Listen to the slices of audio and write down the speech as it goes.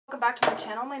Welcome back to my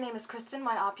channel. My name is Kristen,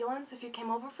 Myopulence, if you came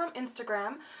over from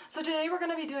Instagram. So today we're going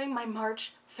to be doing my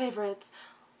March favorites.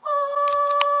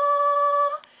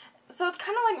 So it's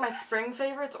kind of like my spring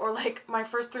favorites or like my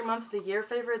first 3 months of the year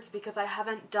favorites because I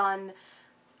haven't done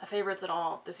favorites at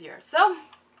all this year. So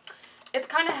it's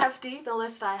kind of hefty, the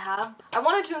list I have. I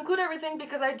wanted to include everything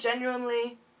because I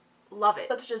genuinely love it.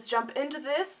 Let's just jump into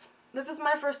this. This is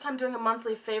my first time doing a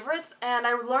monthly favorites, and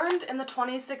I learned in the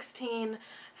 2016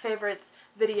 favorites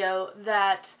video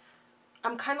that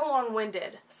I'm kind of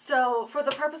long-winded. So for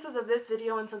the purposes of this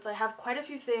video, and since I have quite a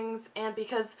few things, and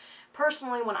because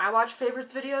personally when I watch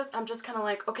favorites videos, I'm just kind of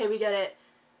like, okay, we get it,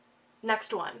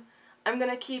 next one. I'm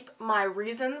going to keep my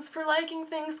reasons for liking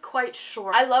things quite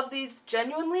short. I love these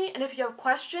genuinely, and if you have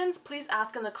questions, please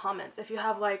ask in the comments. If you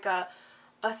have like a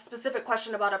specific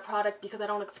question about a product because I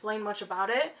don't explain much about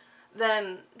it,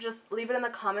 then just leave it in the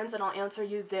comments and I'll answer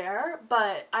you there.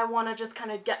 But I want to just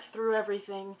kind of get through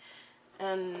everything,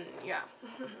 and yeah.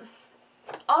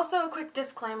 Also, a quick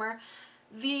disclaimer.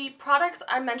 The products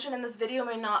I mentioned in this video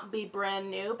may not be brand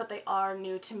new, but they are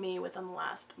new to me within the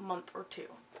last month or two.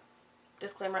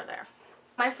 Disclaimer there.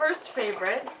 My first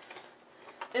favorite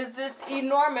is this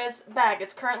enormous bag.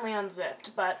 It's currently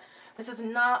unzipped, but this is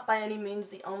not by any means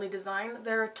the only design.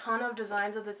 There are a ton of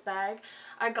designs of this bag.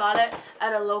 I got it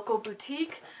at a local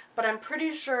boutique, but I'm pretty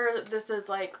sure this is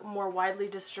like more widely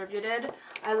distributed.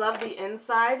 I love the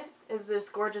inside. Is this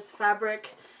gorgeous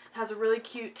fabric. It has a really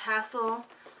cute tassel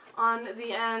on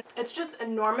the end. It's just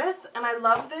enormous, and I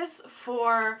love this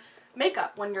for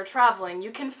makeup when you're traveling.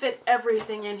 You can fit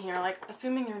everything in here, like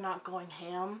assuming you're not going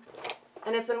ham.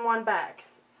 And it's in one bag.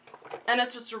 And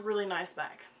it's just a really nice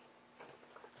bag.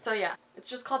 So yeah, it's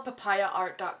just called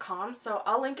papayaart.com, so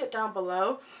I'll link it down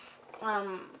below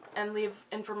and leave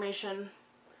information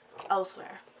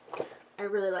elsewhere. I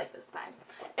really like this bag.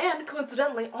 And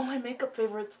coincidentally, all my makeup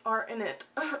favorites are in it.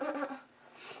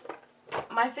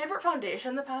 My favorite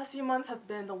foundation the past few months has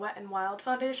been the Wet n Wild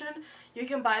foundation. You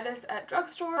can buy this at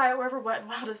drugstore, buy it wherever Wet n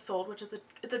Wild is sold, which is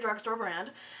it's a drugstore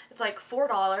brand. It's like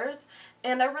 $4,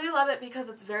 and I really love it because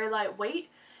it's very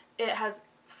lightweight. It has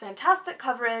fantastic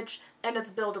coverage, and it's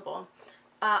buildable.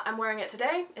 I'm wearing it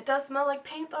today. It does smell like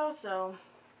paint though, so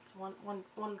it's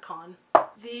one con.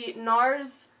 The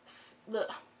NARS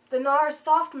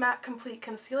Soft Matte Complete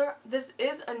Concealer. This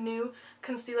is a new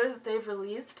concealer that they've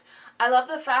released. I love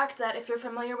the fact that if you're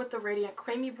familiar with the Radiant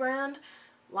Creamy brand,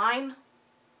 line,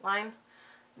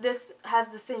 this has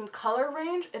the same color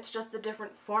range, it's just a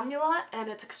different formula, and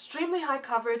it's extremely high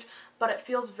coverage, but it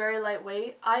feels very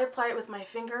lightweight. I apply it with my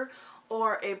finger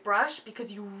or a brush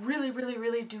because you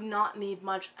really do not need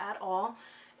much at all.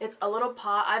 It's a little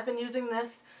pot. I've been using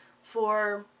this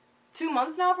for 2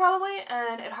 months now probably,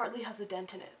 and it hardly has a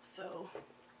dent in it. So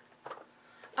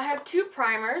I have two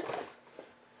primers.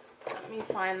 Let me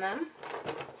find them.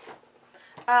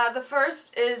 The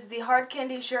first is the Hard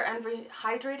Candy Sheer Envy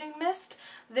Hydrating Mist.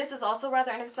 This is also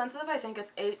rather inexpensive. I think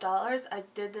it's $8.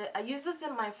 I used this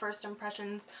in my first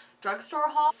impressions drugstore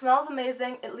haul. It smells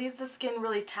amazing. It leaves the skin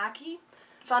really tacky.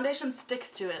 Foundation sticks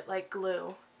to it like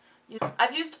glue.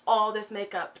 I've used all this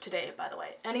makeup today, by the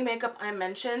way. Any makeup I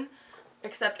mention,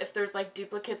 except if there's like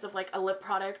duplicates of like a lip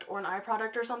product or an eye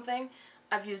product or something,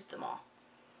 I've used them all.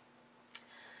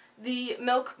 The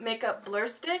Milk Makeup Blur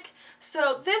Stick.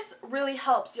 So this really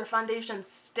helps your foundation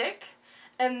stick,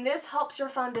 and this helps your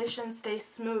foundation stay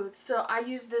smooth. So I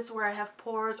use this where I have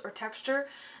pores or texture,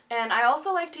 and I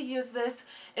also like to use this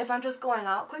if I'm just going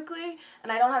out quickly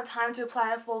and I don't have time to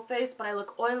apply a full face but I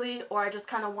look oily, or I just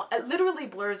kind of want, it literally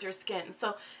blurs your skin.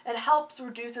 So it helps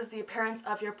reduces the appearance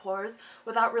of your pores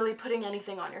without really putting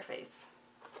anything on your face.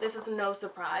 This is no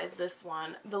surprise, this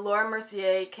one. The Laura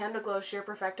Mercier Candle Glow Sheer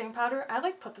Perfecting Powder. I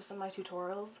like put this in my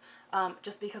tutorials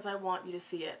just because I want you to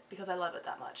see it, because I love it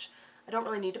that much. I don't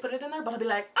really need to put it in there, but I'll be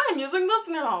like, I'm using this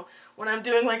now when I'm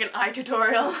doing like an eye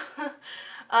tutorial.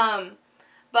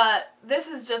 But this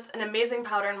is just an amazing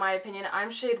powder in my opinion.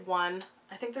 I'm shade 1.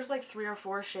 I think there's like 3 or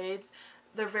 4 shades.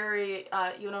 They're very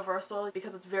universal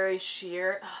because it's very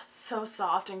sheer. Oh, it's so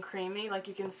soft and creamy, like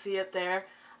you can see it there.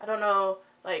 I don't know,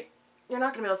 like, you're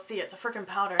not going to be able to see it. It's a freaking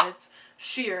powder and it's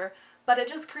sheer, but it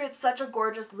just creates such a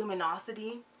gorgeous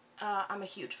luminosity. I'm a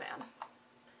huge fan.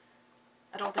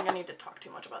 I don't think I need to talk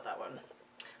too much about that one.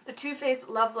 The Too Faced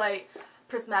Love Light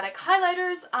Prismatic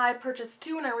Highlighters. I purchased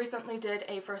 2 and I recently did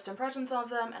a first impressions of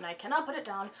them, and I cannot put it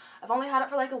down. I've only had it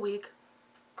for like a week,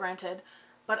 granted,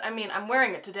 but I mean, I'm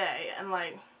wearing it today and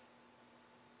like,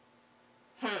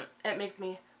 it makes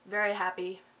me very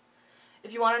happy.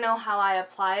 If you want to know how I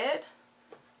apply it,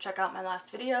 check out my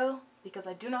last video, because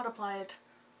I do not apply it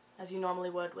as you normally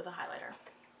would with a highlighter.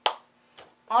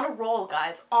 On a roll,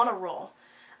 guys. On a roll.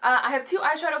 I have two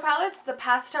eyeshadow palettes, the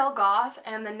Pastel Goth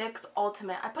and the NYX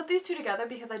Ultimate. I put these two together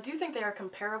because I do think they are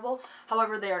comparable.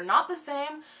 However, they are not the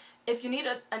same. If you need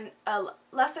a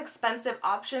less expensive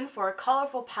option for a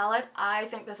colorful palette, I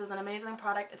think this is an amazing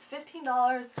product. It's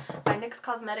 $15 by NYX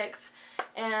Cosmetics,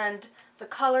 and the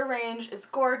color range is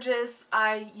gorgeous.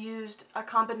 I used a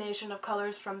combination of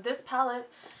colors from this palette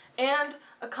and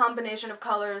a combination of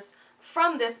colors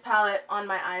from this palette on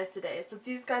my eyes today. So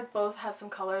these guys both have some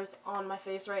colors on my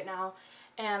face right now,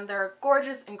 and they're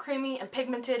gorgeous and creamy and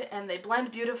pigmented, and they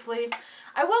blend beautifully.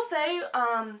 I will say,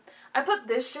 I put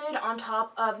this shade on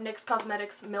top of NYX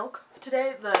Cosmetics Milk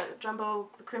today, the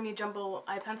creamy jumbo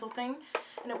eye pencil thing,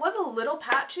 and it was a little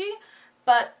patchy,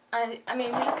 but I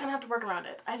mean, you just kind of have to work around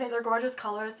it. I think they're gorgeous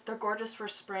colors. They're gorgeous for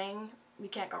spring. You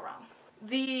can't go wrong.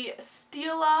 The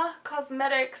Stila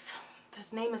Cosmetics,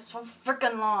 this name is so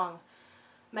freaking long,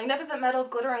 Magnificent Metals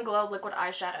Glitter and Glow Liquid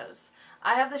Eyeshadows.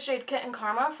 I have the shade Kitten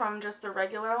Karma from just the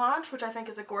regular launch, which I think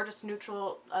is a gorgeous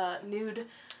neutral, nude,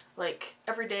 like,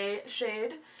 everyday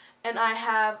shade. And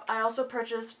I also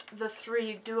purchased the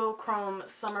 3 duochrome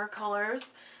summer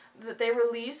colors that they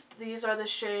released. These are the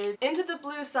shades Into the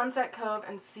Blue, Sunset Cove,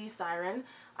 and Sea Siren.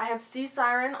 I have Sea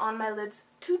Siren on my lids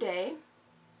today.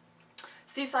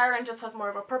 Sea Siren just has more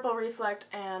of a purple reflect,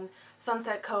 and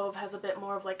Sunset Cove has a bit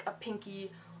more of like a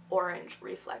pinky orange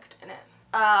reflect in it.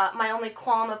 My only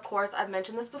qualm, of course, I've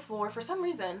mentioned this before, for some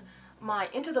reason, my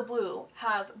Into the Blue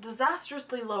has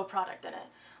disastrously low product in it.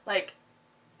 Like,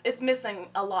 it's missing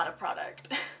a lot of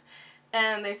product.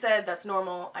 And they said that's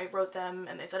normal. I wrote them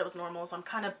and they said it was normal, so I'm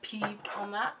kind of peeved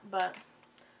on that, but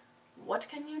what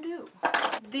can you do?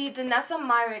 The Danessa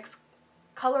Myricks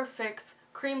Colorfix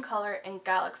Cream Color in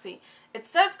Galaxy. It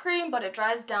says cream, but it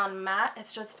dries down matte.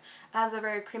 It's just has a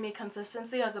very creamy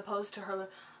consistency as opposed to her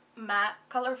matte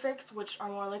Colorfix, which are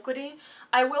more liquidy.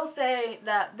 I will say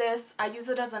that this, I use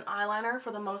it as an eyeliner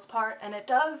for the most part, and it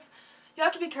does, you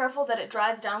have to be careful that it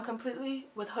dries down completely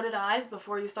with hooded eyes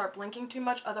before you start blinking too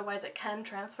much, otherwise it can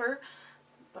transfer.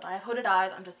 But I have hooded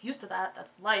eyes, I'm just used to that,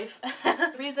 that's life.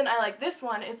 The reason I like this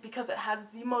one is because it has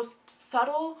the most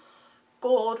subtle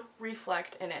gold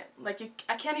reflect in it. Like,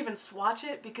 I can't even swatch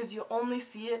it because you only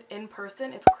see it in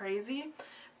person, it's crazy.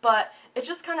 But it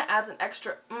just kind of adds an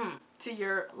extra to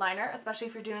your liner, especially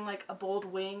if you're doing like a bold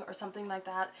wing or something like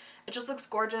that. It just looks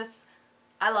gorgeous.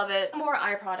 I love it. More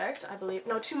eye product, I believe.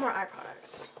 No, 2 more eye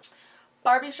products.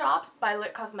 Barbie Shops by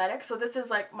Lit Cosmetics. So this is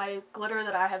like my glitter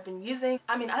that I have been using.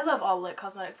 I mean, I love all Lit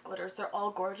Cosmetics glitters. They're all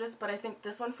gorgeous, but I think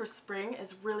this one for spring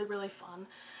is really, really fun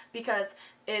because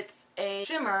it's a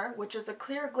shimmer, which is a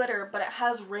clear glitter, but it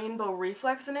has rainbow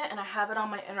reflex in it, and I have it on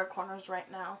my inner corners right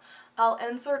now. I'll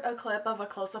insert a clip of a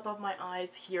close-up of my eyes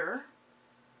here.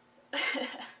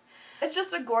 It's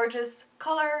just a gorgeous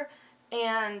color,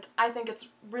 and I think it's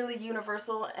really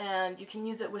universal, and you can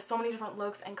use it with so many different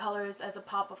looks and colors as a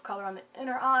pop of color on the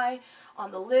inner eye,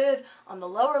 on the lid, on the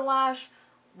lower lash,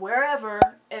 wherever.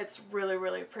 It's really,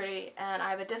 really pretty, and I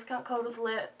have a discount code with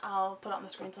Lit. I'll put it on the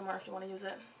screen somewhere if you want to use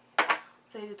it.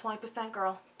 It's easy, 20%,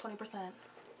 girl, 20%.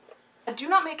 I do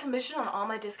not make commission on all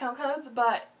my discount codes,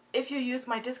 but if you use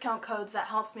my discount codes, that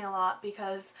helps me a lot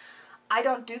because I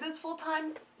don't do this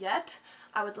full-time yet.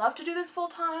 I would love to do this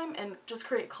full-time and just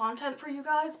create content for you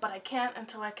guys, but I can't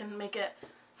until I can make it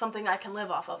something I can live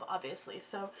off of, obviously.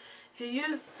 So if you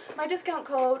use my discount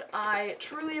code, I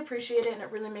truly appreciate it, and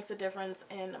it really makes a difference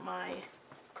in my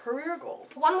career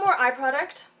goals. One more eye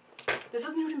product. This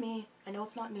is new to me. I know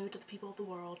it's not new to the people of the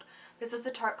world. This is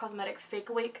the Tarte Cosmetics Fake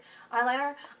Awake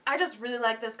eyeliner. I just really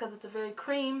like this because it's a very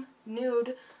cream,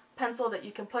 nude pencil that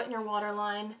you can put in your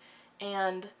waterline,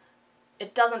 and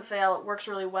it doesn't fail. It works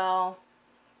really well.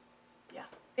 Yeah.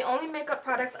 The only makeup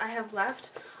products I have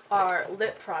left are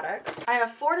lip products. I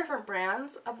have 4 different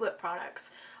brands of lip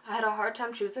products. I had a hard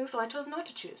time choosing, so I chose not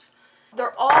to choose.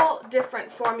 They're all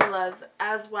different formulas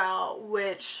as well,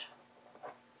 which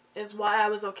is why I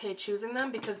was okay choosing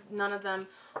them because none of them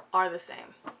are the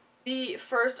same. The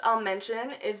first I'll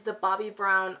mention is the Bobbi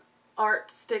Brown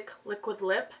Art Stick Liquid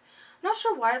Lip. I'm not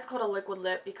sure why it's called a liquid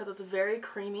lip because it's very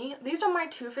creamy. These are my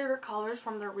 2 favorite colors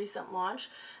from their recent launch.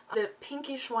 The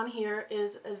pinkish one here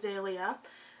is Azalea,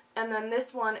 and then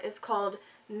this one is called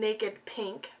Naked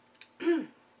Pink.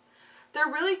 They're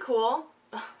really cool.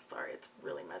 Oh, sorry, it's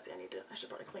really messy. I should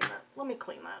probably clean that. Let me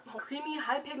clean that. Creamy,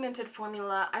 high pigmented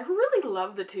formula. I really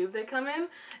love the tube they come in.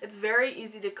 It's very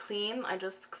easy to clean. I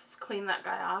just clean that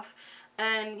guy off.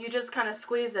 And you just kind of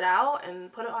squeeze it out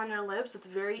and put it on your lips. It's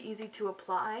very easy to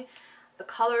apply. The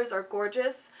colors are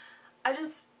gorgeous. I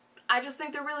just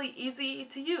think they're really easy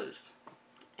to use.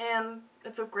 And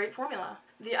it's a great formula.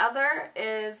 The other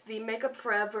is the Makeup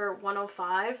Forever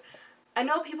 105. I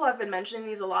know people have been mentioning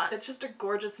these a lot. It's just a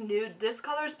gorgeous nude. This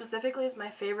color specifically is my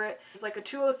favorite. There's like a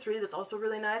 203 that's also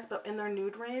really nice, but in their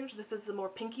nude range. This is the more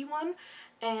pinky one,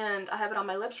 and I have it on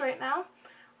my lips right now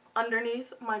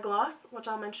underneath my gloss, which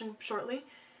I'll mention shortly.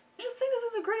 I just think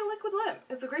this is a great liquid lip.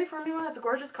 It's a great formula, it's a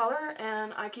gorgeous color,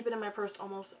 and I keep it in my purse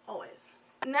almost always.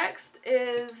 Next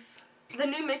is the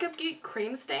new MAKEUPGEEK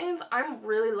cream stains. I'm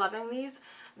really loving these.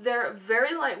 They're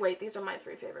very lightweight. These are my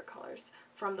 3 favorite colors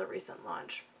from the recent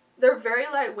launch. They're very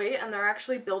lightweight and they're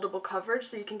actually buildable coverage,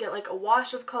 so you can get like a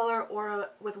wash of color or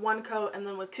with 1 coat, and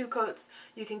then with 2 coats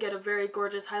you can get a very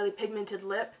gorgeous, highly pigmented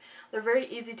lip. They're very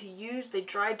easy to use. They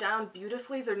dry down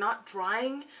beautifully. They're not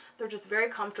drying. They're just very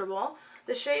comfortable.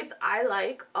 The shades I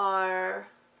like are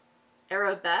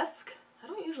Arabesque. I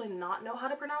don't usually not know how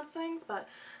to pronounce things, but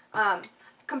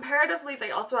comparatively,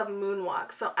 they also have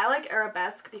Moonwalk. So I like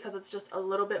Arabesque because it's just a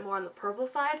little bit more on the purple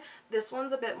side. This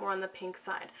one's a bit more on the pink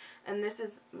side. And this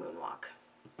is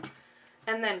Moonwalk.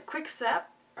 And then Quick Step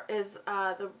is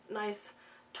the nice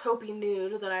taupey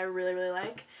nude that I really, really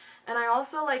like. And I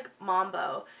also like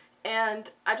Mambo. And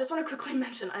I just want to quickly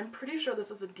mention, I'm pretty sure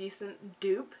this is a decent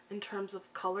dupe in terms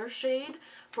of color shade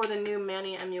for the new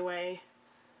Manny MUA. I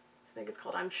think it's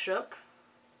called I'm Shook.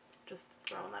 Just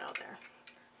throwing that out there.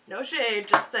 No shade,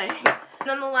 just saying. And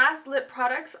then the last lip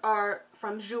products are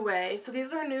from Jouer. So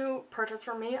these are a new purchase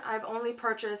for me. I've only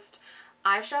purchased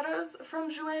eyeshadows from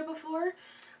Jouer before,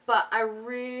 but I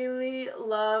really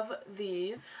love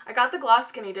these. I got the Gloss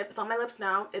Skinny Dip. It's on my lips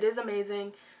now. It is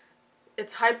amazing.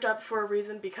 It's hyped up for a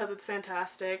reason because it's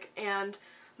fantastic. And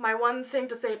my one thing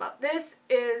to say about this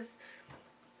is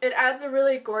it adds a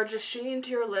really gorgeous sheen to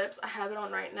your lips. I have it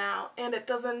on right now, and it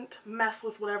doesn't mess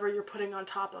with whatever you're putting on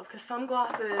top of, because some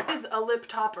glosses is a lip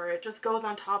topper. It just goes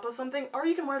on top of something, or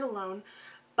you can wear it alone,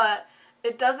 but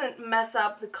it doesn't mess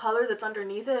up the color that's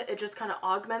underneath it. It just kind of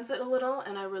augments it a little,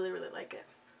 and I really, really like it.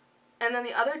 And then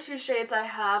the other 2 shades I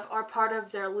have are part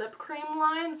of their lip cream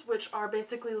lines, which are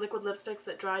basically liquid lipsticks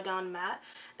that dry down matte.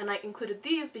 And I included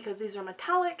these because these are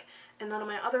metallic, and none of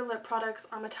my other lip products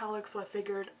are metallic, so I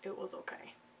figured it was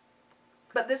okay.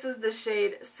 But this is the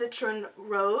shade Citronade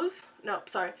Rose,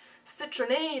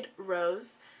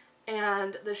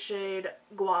 and the shade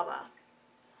Guava.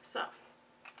 So,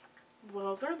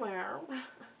 those are there.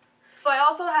 So I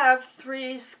also have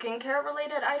 3 skincare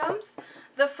related items.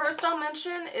 The first I'll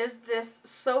mention is this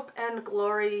Soap and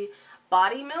Glory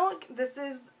Body Milk. This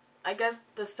is, I guess,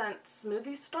 the scent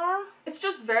Smoothie Star. It's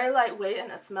just very lightweight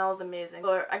and it smells amazing.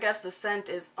 Or I guess the scent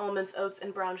is Almonds, Oats,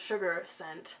 and Brown Sugar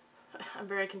scent. I'm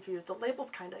very confused. The label's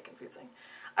kind of confusing.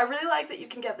 I really like that you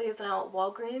can get these now at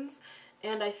Walgreens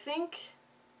and I think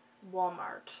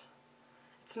Walmart.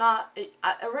 It's not,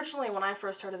 originally when I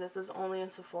first heard of this, it was only in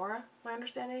Sephora, my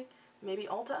understanding. Maybe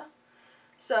Ulta.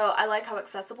 So I like how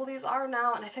accessible these are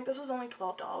now, and I think this was only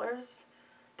 $12.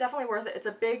 Definitely worth it. It's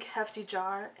a big, hefty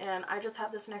jar, and I just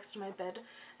have this next to my bed,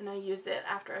 and I use it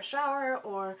after a shower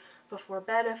or before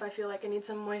bed if I feel like I need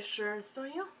some moisture. So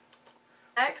yeah.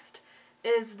 Next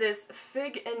is this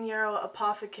Fig and Yarrow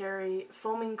Apothecary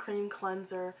Foaming Cream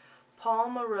Cleanser,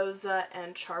 Palmarosa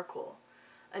and Charcoal.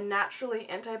 A naturally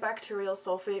antibacterial,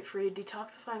 sulfate-free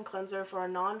detoxifying cleanser for a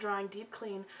non-drying deep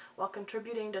clean while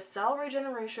contributing to cell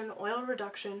regeneration, oil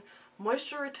reduction,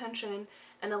 moisture retention,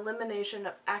 and elimination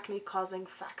of acne-causing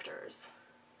factors.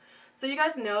 So you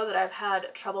guys know that I've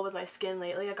had trouble with my skin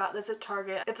lately. I got this at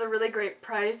Target. It's a really great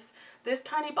price. This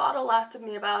tiny bottle lasted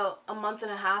me about a month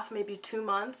and a half, maybe 2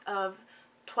 months of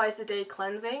twice-a-day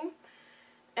cleansing.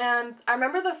 And I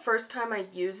remember the first time I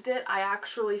used it, I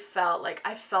actually felt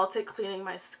it cleaning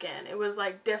my skin. It was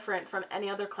like different from any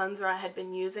other cleanser I had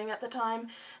been using at the time.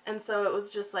 And so it was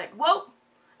just like, whoa!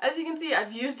 As you can see,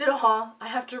 I've used it all. I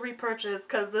have to repurchase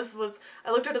because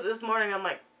I looked at it this morning, I'm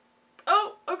like,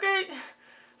 oh, okay.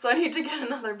 So I need to get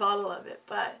another bottle of it,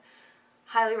 but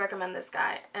highly recommend this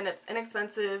guy. And it's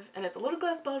inexpensive, and it's a little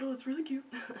glass bottle, it's really cute.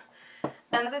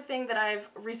 Another thing that I've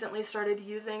recently started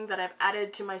using that I've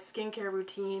added to my skincare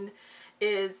routine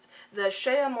is the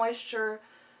Shea Moisture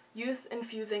Youth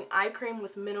Infusing Eye Cream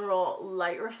with Mineral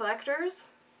Light Reflectors.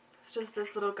 It's just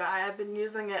this little guy. I've been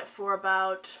using it for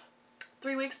about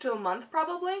 3 weeks to a month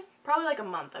probably. Probably like a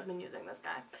month I've been using this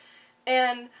guy.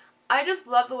 And I just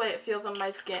love the way it feels on my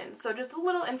skin. So just a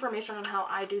little information on how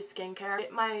I do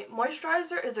skincare. My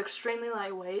moisturizer is extremely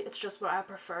lightweight. It's just what I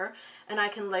prefer. And I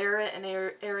can layer it in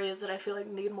areas that I feel like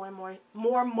need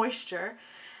more moisture.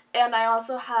 And I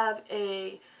also have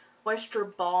a moisture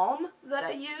balm that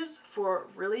I use for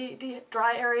really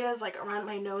dry areas, like around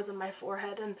my nose and my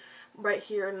forehead and right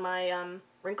here in my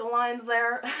wrinkle lines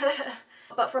there.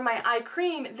 But for my eye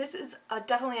cream, this is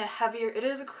definitely a heavier, it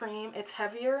is a cream, it's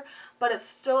heavier, but it's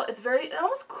still, it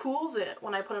almost cools it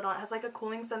when I put it on. It has like a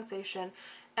cooling sensation.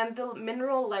 And the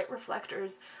mineral light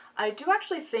reflectors, I do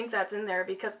actually think that's in there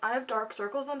because I have dark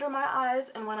circles under my eyes,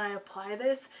 and when I apply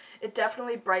this, it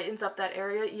definitely brightens up that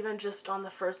area even just on the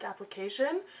first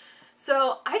application.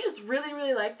 So I just really,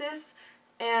 really like this,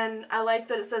 and I like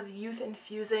that it says youth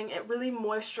infusing. It really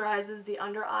moisturizes the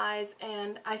under eyes,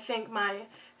 and I think my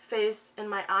face and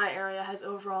my eye area has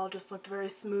overall just looked very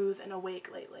smooth and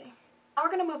awake lately. Now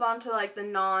we're going to move on to like the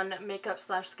non-makeup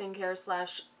slash skincare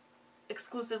slash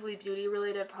exclusively beauty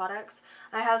related products.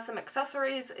 I have some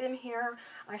accessories in here.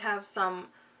 I have some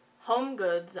home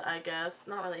goods, I guess.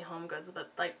 Not really home goods, but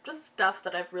like just stuff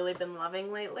that I've really been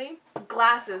loving lately.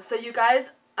 Glasses. So you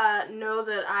guys know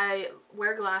that I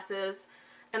wear glasses,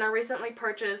 and I recently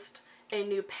purchased a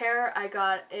new pair. I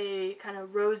got a kind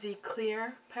of rosy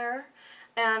clear pair.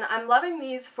 And I'm loving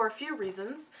these for a few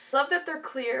reasons. I love that they're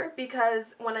clear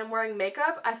because when I'm wearing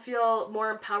makeup, I feel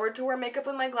more empowered to wear makeup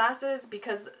with my glasses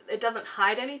because it doesn't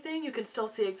hide anything. You can still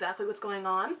see exactly what's going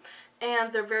on.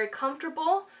 And they're very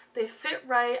comfortable. They fit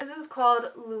right. This is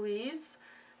called Louise,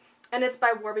 and it's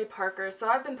by Warby Parker. So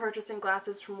I've been purchasing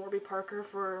glasses from Warby Parker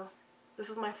for, this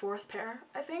is my 4th pair,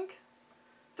 I think.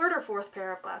 3rd or 4th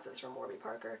pair of glasses from Warby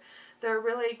Parker. They're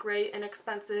really great,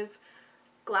 inexpensive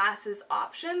glasses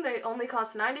option. They only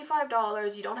cost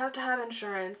 $95. You don't have to have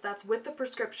insurance. That's with the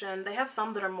prescription. They have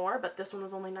some that are more, but this one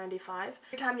was only $95.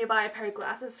 Every time you buy a pair of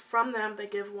glasses from them, they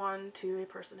give one to a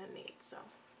person in need. So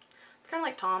it's kind of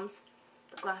like Tom's,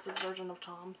 the glasses version of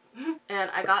Tom's.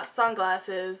 And I got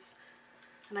sunglasses,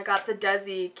 and I got the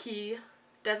Desi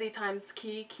times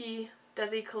Key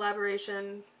Desi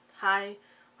collaboration high.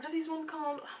 What are these ones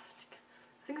called?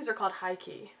 I think these are called high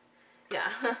key.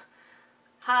 Yeah.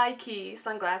 High key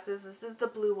sunglasses. This is the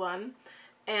blue one,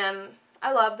 and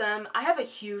I love them. I have a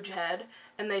huge head,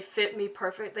 and they fit me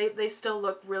perfect. They still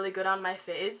look really good on my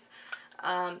face.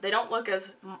 They don't look as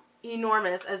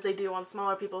enormous as they do on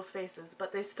smaller people's faces,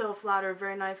 but they still flatter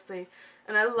very nicely,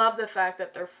 and I love the fact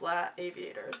that they're flat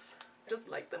aviators. I just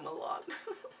like them a lot.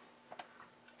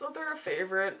 So they're a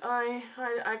favorite.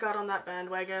 I got on that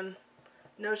bandwagon.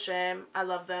 No shame. I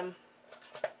love them.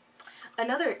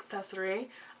 Another accessory,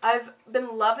 I've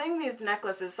been loving these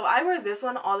necklaces. So I wear this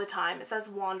one all the time. It says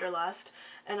Wanderlust,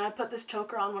 and I put this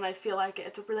choker on when I feel like it.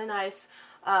 It's a really nice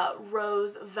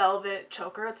rose velvet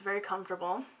choker. It's very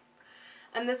comfortable.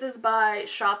 And this is by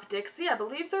Shop Dixie. I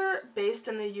believe they're based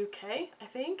in the UK, I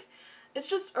think. It's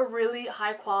just a really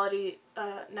high quality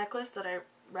necklace that I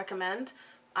recommend.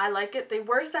 I like it. They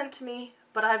were sent to me,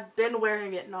 but I've been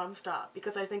wearing it nonstop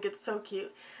because I think it's so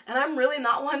cute. And I'm really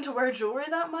not one to wear jewelry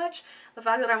that much. The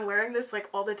fact that I'm wearing this like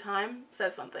all the time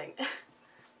says something.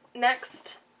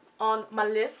 Next on my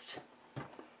list.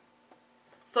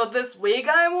 So this wig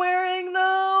I'm wearing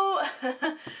though,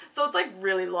 so it's like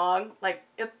really long. Like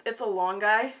it's a long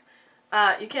guy.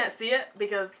 You can't see it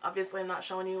because obviously I'm not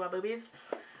showing you my boobies.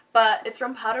 But it's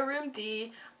from Powder Room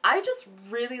D. I just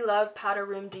really love Powder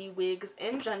Room D wigs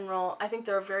in general. I think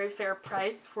they're a very fair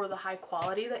price for the high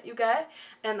quality that you get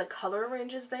and the color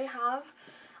ranges they have.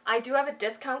 I do have a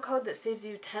discount code that saves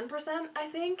you 10%, I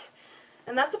think.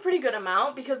 And that's a pretty good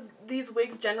amount because these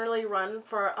wigs generally run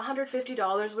for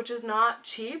 $150, which is not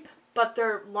cheap, but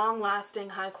they're long-lasting,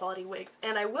 high-quality wigs.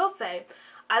 And I will say,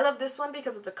 I love this one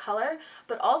because of the color,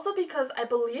 but also because I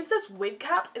believe this wig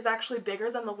cap is actually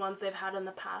bigger than the ones they've had in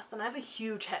the past, and I have a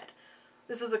huge head.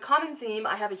 This is a common theme.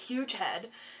 I have a huge head,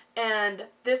 and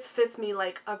this fits me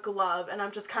like a glove, and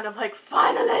I'm just kind of like,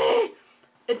 finally!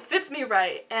 It fits me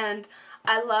right, and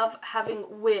I love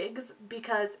having wigs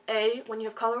because A, when you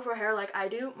have colorful hair like I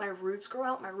do, my roots grow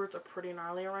out. My roots are pretty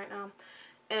gnarly right now,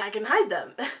 and I can hide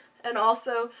them. And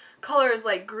also colors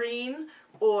like green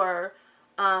or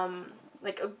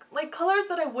like colors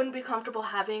that I wouldn't be comfortable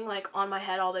having like on my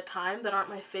head all the time, that aren't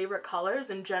my favorite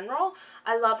colors in general.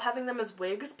 I love having them as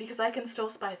wigs because I can still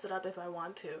spice it up if I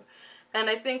want to. And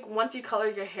I think once you color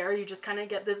your hair, you just kind of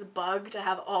get this bug to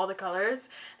have all the colors,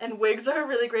 and wigs are a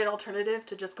really great alternative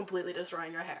to just completely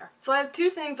destroying your hair. So I have two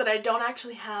things that I don't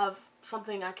actually have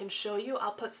something I can show you.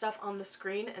 I'll put stuff on the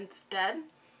screen instead.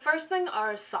 First thing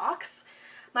are socks.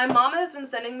 My mama has been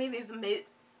sending me these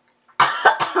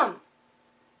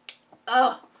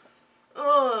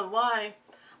why?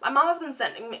 My mom has been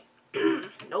sending me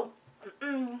nope.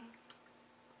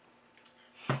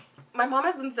 My mom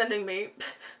has been sending me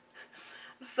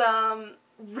some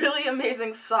really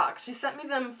amazing socks. She sent me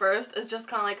them first as just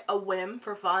kind of like a whim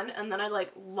for fun, and then I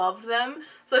like loved them,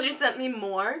 so she sent me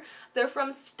more. They're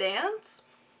from Stance,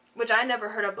 which I never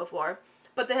heard of before,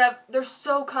 but they're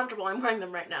so comfortable. I'm wearing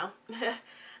them right now.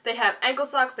 They have ankle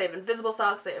socks, they have invisible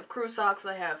socks, they have crew socks,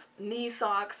 they have knee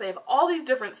socks, they have all these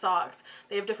different socks.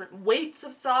 They have different weights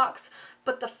of socks,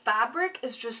 but the fabric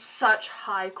is just such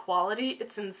high quality,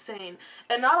 it's insane.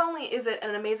 And not only is it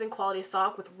an amazing quality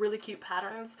sock with really cute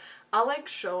patterns, I'll like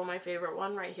show my favorite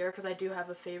one right here because I do have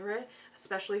a favorite,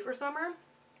 especially for summer.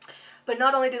 But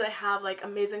not only do they have like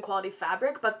amazing quality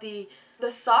fabric, but the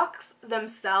socks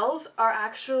themselves are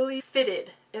actually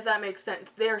fitted, if that makes sense.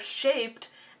 They're shaped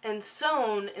and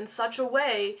sewn in such a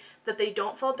way that they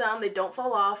don't fall down, they don't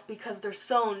fall off because they're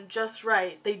sewn just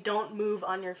right. They don't move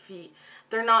on your feet.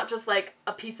 They're not just like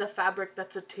a piece of fabric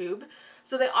that's a tube.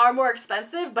 So they are more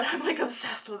expensive, but I'm like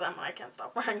obsessed with them and I can't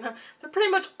stop wearing them. They're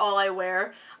pretty much all I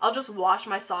wear. I'll just wash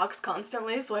my socks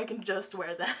constantly so I can just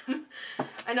wear them.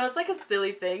 I know it's like a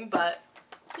silly thing, but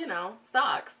you know,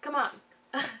 socks, come on.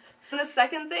 And the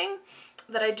second thing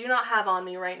that I do not have on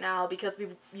me right now because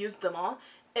we've used them all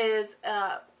is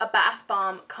a bath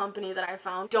bomb company that I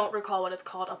found. Don't recall what it's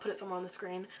called. I'll put it somewhere on the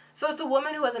screen. So it's a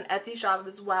woman who has an Etsy shop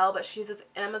as well, but she uses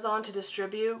Amazon to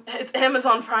distribute. It's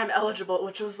Amazon Prime eligible,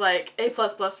 which was like A++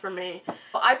 for me.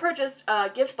 I purchased a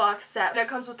gift box set and it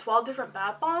comes with 12 different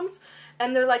bath bombs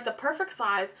and they're like the perfect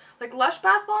size. Like Lush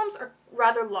bath bombs are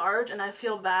rather large and I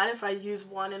feel bad if I use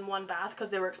one in one bath because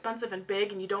they were expensive and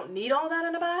big and you don't need all that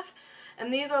in a bath.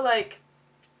 And these are like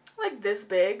this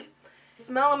big.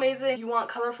 Smell amazing. You want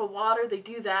colorful water, they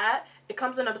do that. It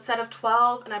comes in a set of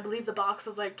 12 and I believe the box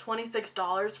is like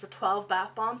 $26 for 12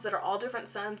 bath bombs that are all different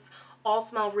scents, all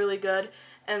smell really good,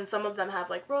 and some of them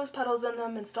have like rose petals in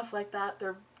them and stuff like that.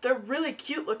 They're really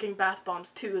cute looking bath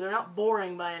bombs too. They're not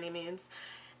boring by any means.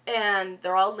 And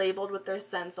they're all labeled with their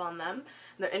scents on them.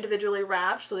 They're individually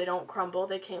wrapped so they don't crumble.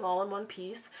 They came all in one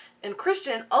piece. And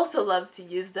Christian also loves to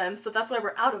use them, so that's why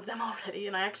we're out of them already.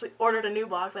 And I actually ordered a new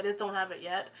box. I just don't have it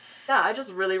yet. Yeah, I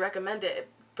just really recommend it. It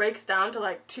breaks down to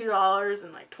like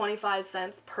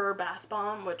 $2.25 per bath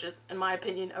bomb, which is, in my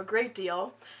opinion, a great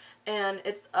deal. And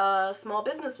it's a small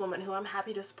businesswoman who I'm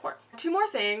happy to support. 2 more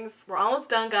things. We're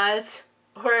almost done, guys.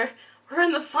 We're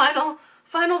in the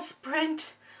final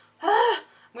sprint.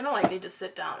 I'm gonna like need to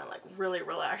sit down and like really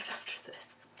relax after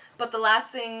this. But the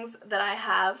last things that I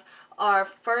have are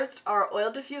first our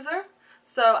oil diffuser.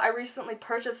 So I recently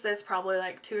purchased this probably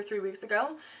like 2 or 3 weeks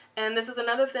ago. And this is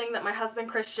another thing that my husband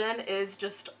Christian is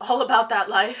just all about that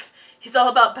life. He's all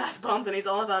about bath bombs and he's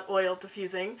all about oil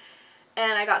diffusing.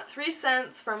 And I got 3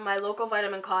 scents from my local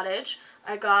Vitamin Cottage.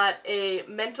 I got a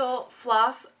mental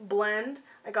floss blend,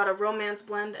 I got a romance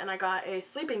blend, and I got a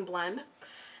sleeping blend.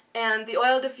 And the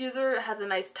oil diffuser has a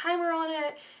nice timer on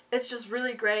it. It's just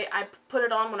really great. I put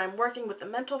it on when I'm working with the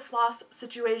mental floss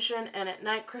situation, and at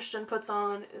night Christian puts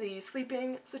on the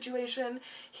sleeping situation.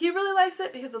 He really likes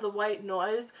it because of the white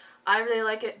noise. I really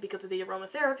like it because of the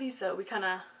aromatherapy, so we kind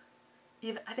of,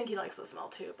 I think he likes the smell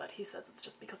too, but he says it's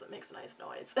just because it makes a nice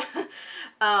noise.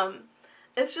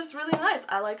 It's just really nice.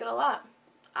 I like it a lot.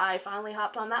 I finally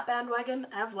hopped on that bandwagon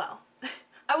as well.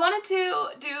 I wanted to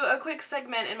do a quick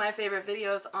segment in my favorite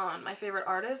videos on my favorite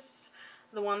artists,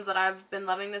 the ones that I've been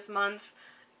loving this month.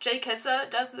 JKissa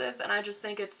does this, and I just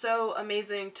think it's so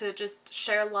amazing to just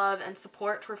share love and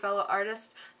support for fellow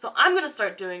artists, so I'm going to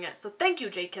start doing it. So thank you,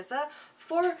 JKissa,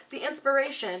 for the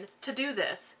inspiration to do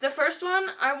this. The first one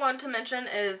I want to mention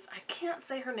is, I can't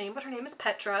say her name, but her name is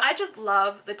Petra. I just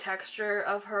love the texture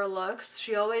of her looks.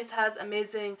 She always has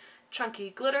amazing chunky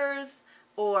glitters,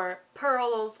 or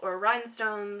pearls, or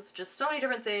rhinestones, just so many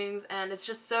different things, and it's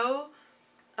just so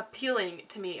appealing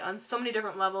to me on so many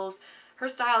different levels. Her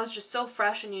style is just so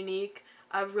fresh and unique.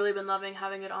 I've really been loving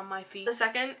having it on my feet. The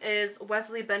second is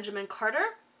Wesley Benjamin Carter.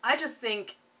 I just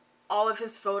think all of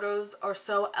his photos are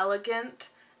so elegant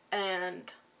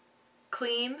and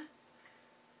clean.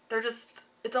 They're just,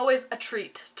 it's always a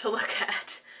treat to look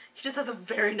at. He just has a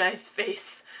very nice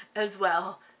face as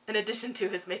well, in addition to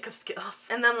his makeup skills.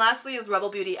 And then lastly is Rebel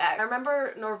Beauty X. I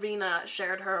remember Norvina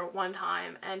shared her one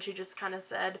time and she just kind of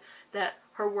said that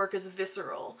her work is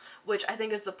visceral, which I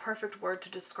think is the perfect word to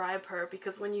describe her,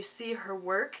 because when you see her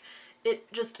work,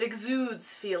 it just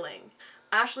exudes feeling.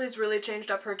 Ashley's really changed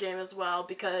up her game as well,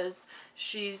 because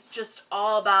she's just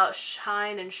all about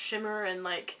shine and shimmer and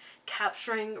like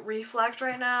capturing reflect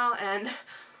right now, and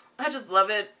I just love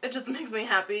it. It just makes me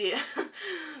happy.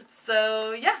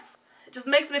 So yeah. It just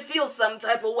makes me feel some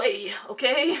type of way,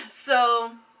 okay?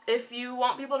 So if you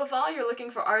want people to follow, you're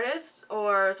looking for artists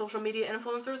or social media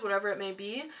influencers, whatever it may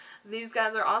be, these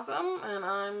guys are awesome and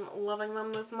I'm loving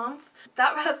them this month.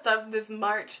 That wraps up this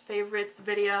March favorites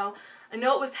video. I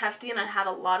know it was hefty and I had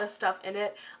a lot of stuff in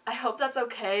it. I hope that's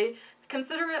okay.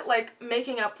 Consider it like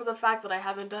making up for the fact that I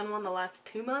haven't done one the last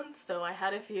 2 months, so I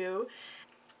had a few.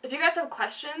 If you guys have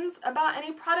questions about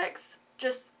any products,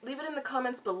 just leave it in the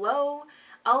comments below.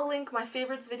 I'll link my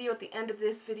favorites video at the end of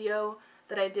this video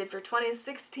that I did for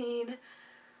 2016.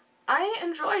 I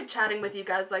enjoyed chatting with you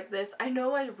guys like this. I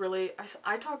know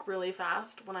I talk really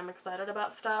fast when I'm excited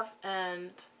about stuff,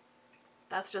 and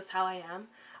that's just how I am.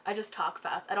 I just talk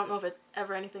fast. I don't know if it's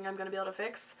ever anything I'm going to be able to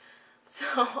fix.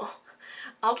 So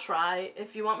I'll try.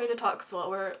 If you want me to talk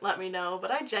slower, let me know.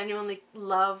 But I genuinely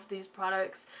love these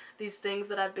products, these things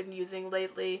that I've been using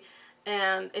lately.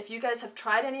 And if you guys have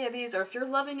tried any of these, or if you're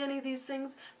loving any of these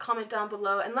things, comment down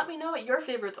below and let me know what your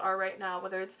favorites are right now,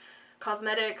 whether it's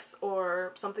cosmetics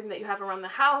or something that you have around the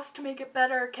house to make it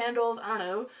better, candles, I don't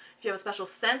know. If you have a special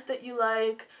scent that you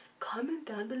like, comment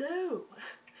down below.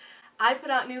 I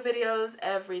put out new videos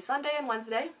every Sunday and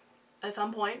Wednesday at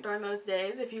some point during those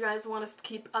days. If you guys want to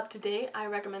keep up to date, I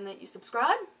recommend that you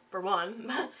subscribe, for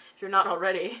one, if you're not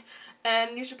already,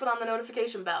 and you should put on the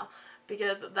notification bell,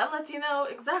 because that lets you know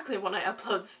exactly when I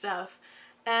upload stuff.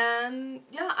 And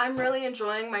yeah, I'm really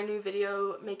enjoying my new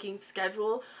video making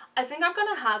schedule. I think I'm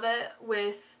gonna have it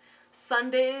with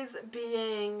Sundays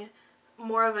being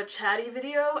more of a chatty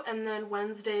video and then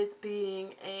Wednesdays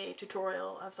being a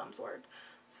tutorial of some sort.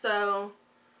 So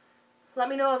let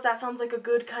me know if that sounds like a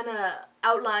good kind of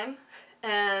outline,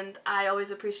 and I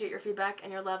always appreciate your feedback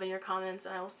and your love and your comments,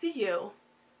 and I will see you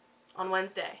on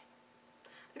Wednesday.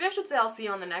 Maybe I should say I'll see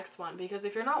you on the next one, because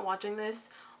if you're not watching this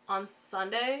on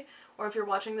Sunday, or if you're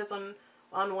watching this on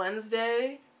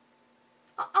Wednesday,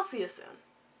 I'll see you soon.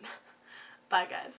 Bye, guys.